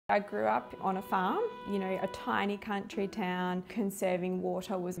I grew up on a farm, you know, a tiny country town. Conserving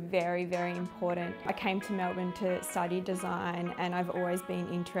water was very, very important. I came to Melbourne to study design and I've always been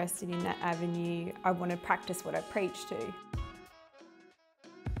interested in that avenue. I want to practice what I preach to.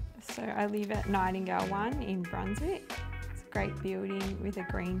 So I live at Nightingale 1 in Brunswick. It's a great building with a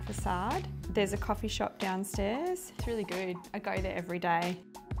green facade. There's a coffee shop downstairs. It's really good. I go there every day.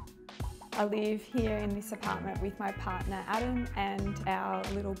 I live here in this apartment with my partner Adam and our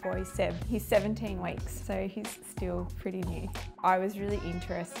little boy Seb. He's 17 weeks, so he's still pretty new. I was really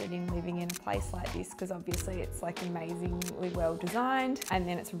interested in living in a place like this because obviously it's like amazingly well designed and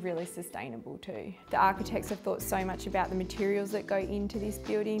then it's really sustainable too. The architects have thought so much about the materials that go into this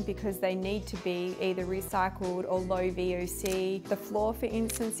building because they need to be either recycled or low VOC. The floor, for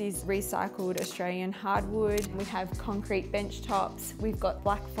instance, is recycled Australian hardwood. We have concrete bench tops. We've got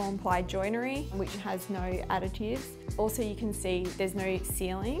black form ply joinery, which has no additives. Also, you can see there's no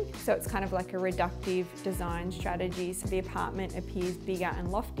ceiling, so it's kind of like a reductive design strategy. So the apartment appears bigger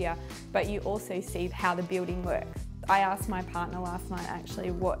and loftier, but you also see how the building works. I asked my partner last night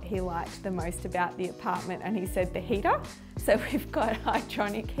actually what he liked the most about the apartment and he said the heater. So we've got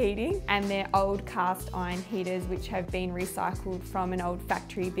hydronic heating and they're old cast iron heaters which have been recycled from an old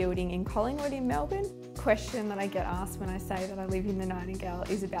factory building in Collingwood in Melbourne. Question that I get asked when I say that I live in the Nightingale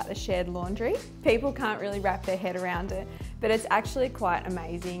is about the shared laundry. People can't really wrap their head around it, but it's actually quite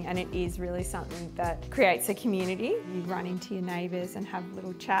amazing and it is really something that creates a community. You run into your neighbours and have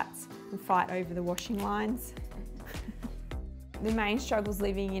little chats and fight over the washing lines. The main struggles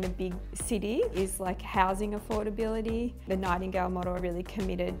living in a big city is like housing affordability. The Nightingale model are really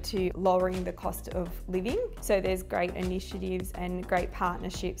committed to lowering the cost of living. So there's great initiatives and great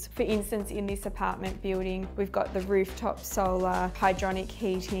partnerships. For instance, in this apartment building, we've got the rooftop solar, hydronic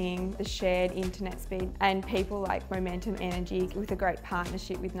heating, the shared internet speed, and people like Momentum Energy with a great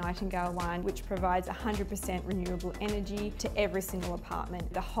partnership with Nightingale 1, which provides 100% renewable energy to every single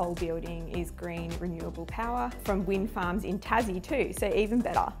apartment. The whole building is green renewable power from wind farms in Tassie too, so even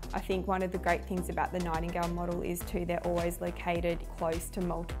better. I think one of the great things about the Nightingale model is too they're always located close to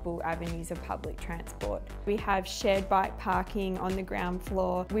multiple avenues of public transport. We have shared bike parking on the ground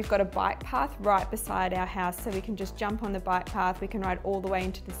floor. We've got a bike path right beside our house so we can just jump on the bike path. We can ride all the way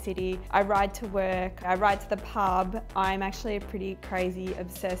into the city. I ride to work, I ride to the pub. I'm actually a pretty crazy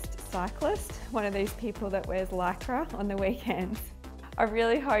obsessed cyclist, one of those people that wears lycra on the weekends. I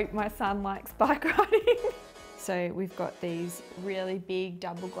really hope my son likes bike riding. So we've got these really big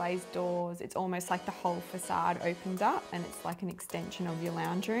double glazed doors. It's almost like the whole facade opens up and it's like an extension of your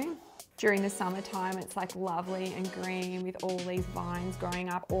lounge room. During the summertime, it's like lovely and green with all these vines growing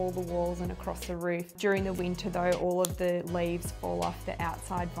up all the walls and across the roof. During the winter though, all of the leaves fall off the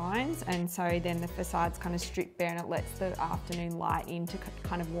outside vines and so then the facade's kind of stripped bare and it lets the afternoon light in to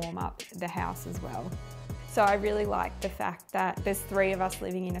kind of warm up the house as well. So I really like the fact that there's 3 of us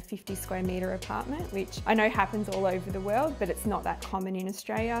living in a 50 square metre apartment, which I know happens all over the world, but it's not that common in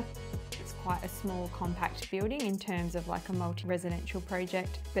Australia. It's quite a small compact building in terms of like a multi-residential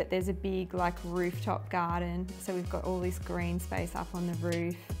project, but there's a big like rooftop garden. So we've got all this green space up on the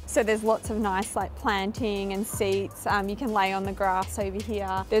roof. So there's lots of nice like planting and seats. You can lay on the grass over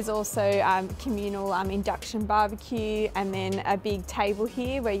here. There's also communal induction barbecue and then a big table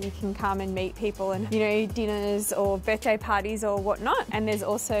here where you can come and meet people and, you know, dinners or birthday parties or whatnot. And there's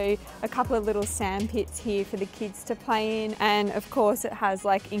also a couple of little sand pits here for the kids to play in. And of course it has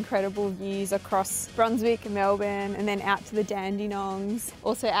like incredible views across Brunswick and Melbourne and then out to the Dandenongs.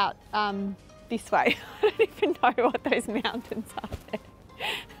 Also out this way. I don't even know what those mountains are there.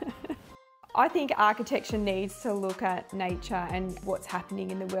 I think architecture needs to look at nature and what's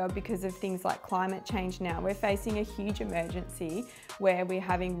happening in the world because of things like climate change now. We're facing a huge emergency where we're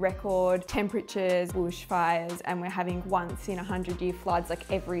having record temperatures, bushfires, and we're having once in 100-year floods like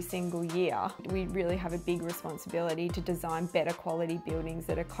every single year. We really have a big responsibility to design better quality buildings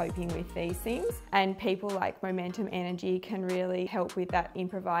that are coping with these things. And people like Momentum Energy can really help with that in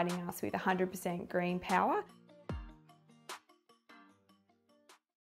providing us with 100% green power.